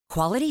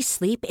Quality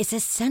sleep is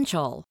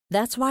essential.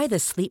 That's why the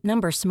Sleep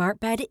Number Smart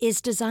Bed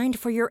is designed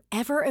for your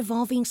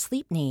ever-evolving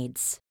sleep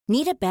needs.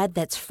 Need a bed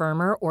that's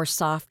firmer or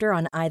softer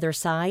on either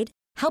side?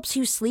 Helps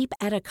you sleep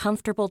at a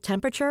comfortable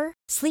temperature?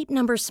 Sleep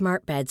Number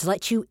Smart Beds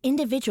let you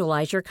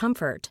individualize your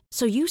comfort,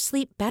 so you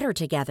sleep better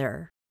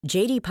together.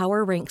 J.D.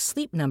 Power ranks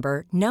Sleep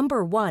Number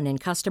number 1 in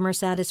customer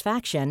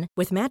satisfaction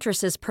with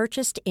mattresses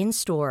purchased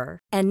in-store.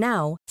 And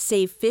now,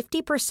 save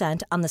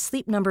 50% on the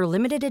Sleep Number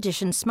Limited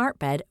Edition Smart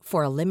Bed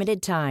for a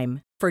limited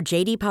time. For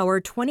J.D. Power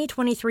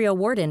 2023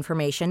 award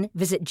information,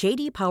 visit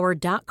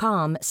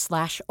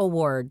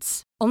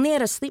jdpower.com/awards. Only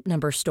at a Sleep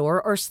Number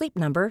store or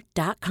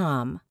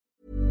sleepnumber.com.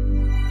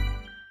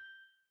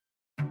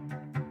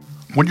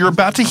 What you're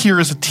about to hear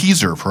is a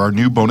teaser for our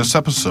new bonus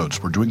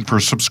episodes we're doing for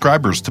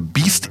subscribers to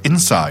Beast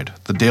Inside,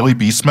 the Daily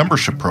Beast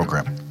membership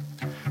program.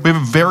 We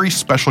have a very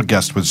special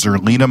guest with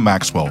Zerlina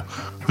Maxwell,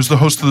 who's the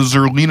host of the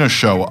Zerlina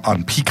Show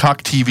on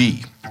Peacock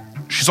TV.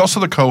 She's also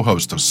the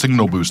co-host of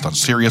Signal Boost on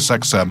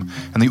SiriusXM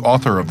and the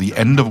author of The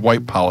End of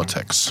White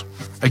Politics.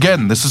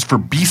 Again, this is for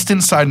Beast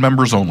Inside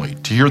members only.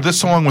 To hear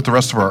this along with the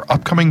rest of our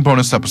upcoming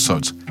bonus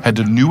episodes, head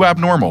to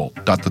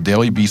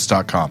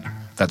newabnormal.thedailybeast.com.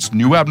 That's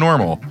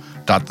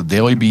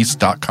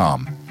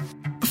newabnormal.thedailybeast.com.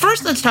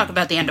 First, let's talk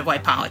about The End of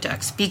White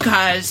Politics,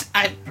 because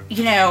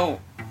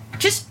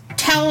just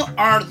tell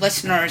our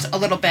listeners a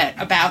little bit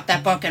about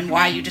that book and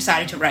why you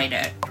decided to write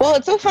it. Well,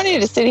 it's so funny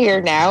to sit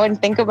here now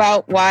and think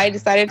about why I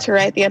decided to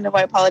write The End of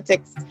White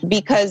Politics,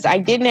 because I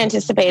didn't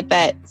anticipate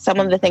that some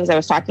of the things I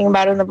was talking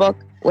about in the book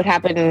would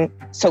happen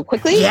so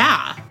quickly.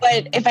 Yeah.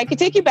 But if I could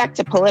take you back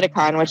to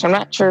Politicon, which I'm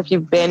not sure if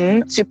you've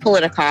been to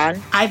Politicon.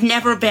 I've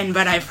never been,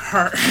 but I've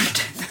heard.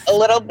 A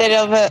little bit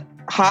of a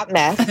hot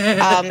mess.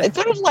 It's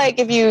sort of like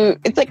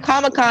it's like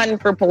Comic-Con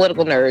for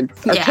political nerds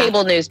or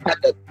cable news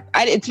pundits.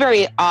 It's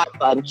very odd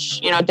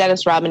bunch.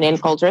 Dennis Rodman and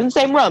Coulter in the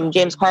same room.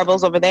 James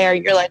Carville's over there.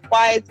 You're like,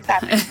 why is this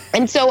happening?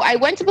 And so I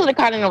went to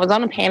Politicon and I was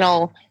on a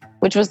panel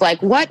which was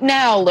like, what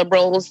now,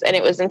 liberals? And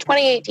it was in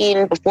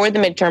 2018, before the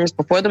midterms,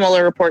 before the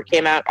Mueller report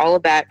came out, all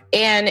of that.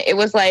 And it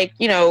was like,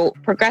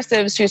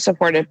 progressives who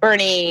supported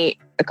Bernie,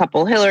 a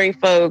couple Hillary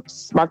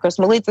folks, Marcos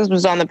Malitzas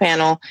was on the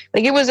panel.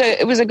 Like it was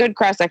a good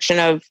cross-section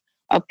of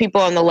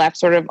people on the left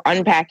sort of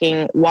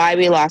unpacking why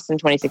we lost in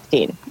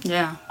 2016.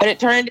 Yeah. But it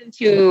turned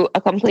into a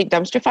complete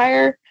dumpster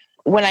fire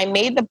when I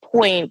made the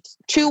point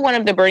to one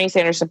of the Bernie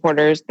Sanders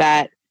supporters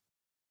that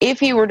if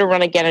he were to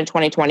run again in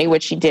 2020,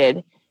 which he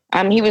did,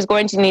 he was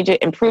going to need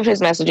to improve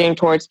his messaging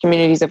towards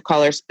communities of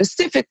color,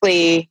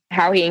 specifically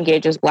how he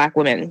engages Black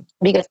women,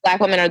 because Black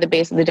women are the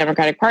base of the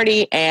Democratic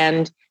Party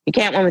and you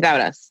can't win without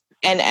us.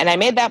 And I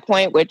made that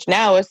point, which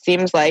now it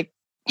seems like,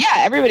 yeah,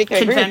 everybody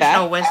can agree with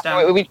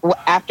that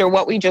after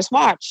what we just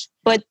watched.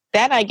 But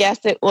then I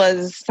guess it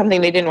was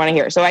something they didn't want to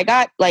hear. So I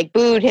got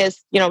booed it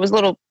was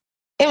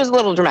a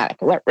little dramatic,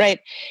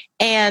 right?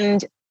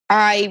 And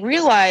I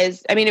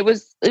realized, it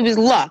was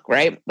luck,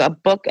 right? The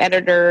book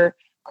editor,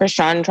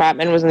 Krishan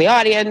Trotman, was in the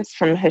audience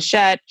from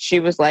Hachette. She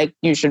was like,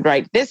 you should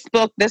write this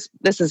book. This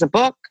is a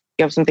book.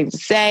 You have something to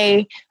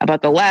say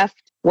about the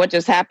left. What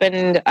just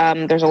happened?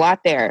 There's a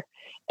lot there.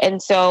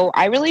 And so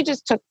I really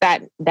just took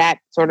that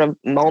sort of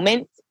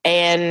moment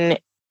and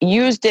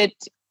used it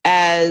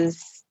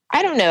as,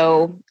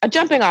 a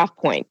jumping off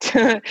point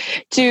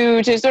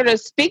to sort of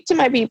speak to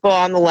my people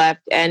on the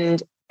left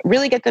and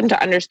really get them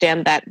to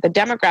understand that the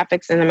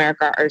demographics in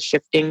America are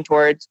shifting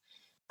towards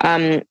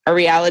a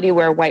reality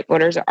where white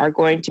voters are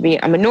going to be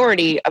a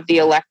minority of the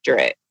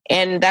electorate.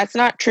 And that's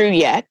not true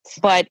yet,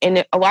 but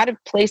in a lot of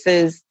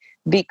places,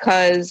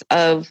 because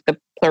of the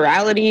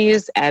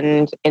pluralities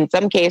and in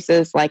some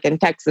cases, like in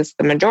Texas,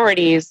 the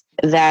majorities,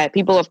 that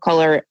people of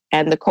color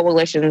and the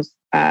coalitions,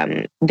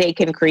 they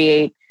can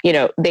create,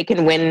 they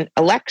can win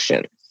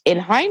elections. In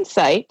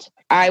hindsight,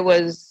 I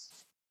was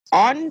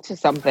on to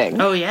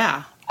something. Oh,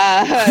 yeah.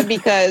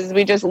 Because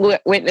we just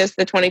witnessed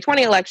the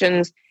 2020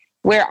 elections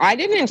where I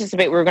didn't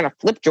anticipate we were going to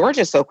flip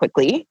Georgia so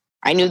quickly.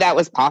 I knew that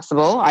was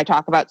possible. I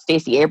talk about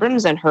Stacey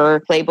Abrams and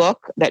her playbook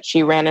that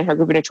she ran in her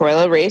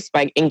gubernatorial race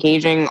by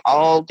engaging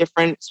all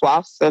different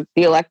swaths of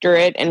the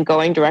electorate and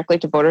going directly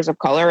to voters of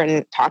color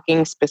and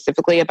talking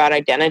specifically about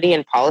identity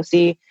and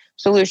policy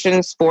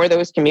solutions for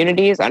those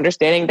communities,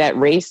 understanding that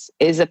race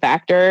is a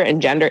factor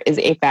and gender is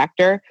a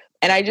factor.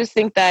 And I just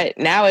think that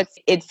now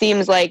it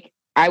seems like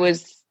I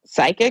was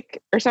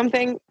psychic or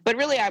something, but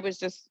really I was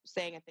just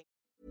saying a thing.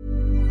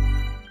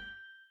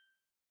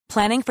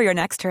 Planning for your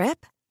next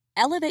trip?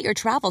 Elevate your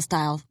travel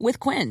style with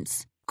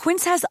Quince.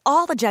 Quince has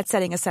all the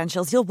jet-setting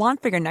essentials you'll want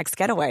for your next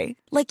getaway,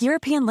 like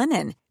European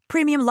linen,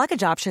 premium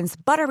luggage options,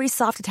 buttery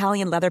soft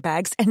Italian leather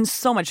bags, and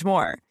so much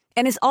more.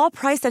 And is all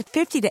priced at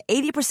 50 to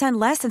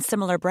 80% less than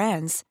similar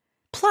brands.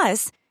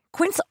 Plus,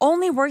 Quince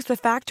only works with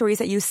factories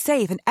that use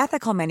safe and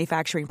ethical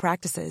manufacturing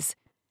practices.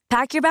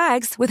 Pack your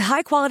bags with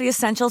high-quality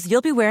essentials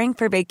you'll be wearing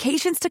for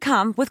vacations to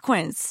come with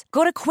Quince.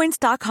 Go to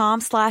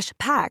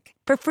quince.com/pack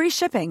for free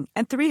shipping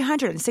and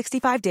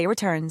 365-day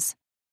returns.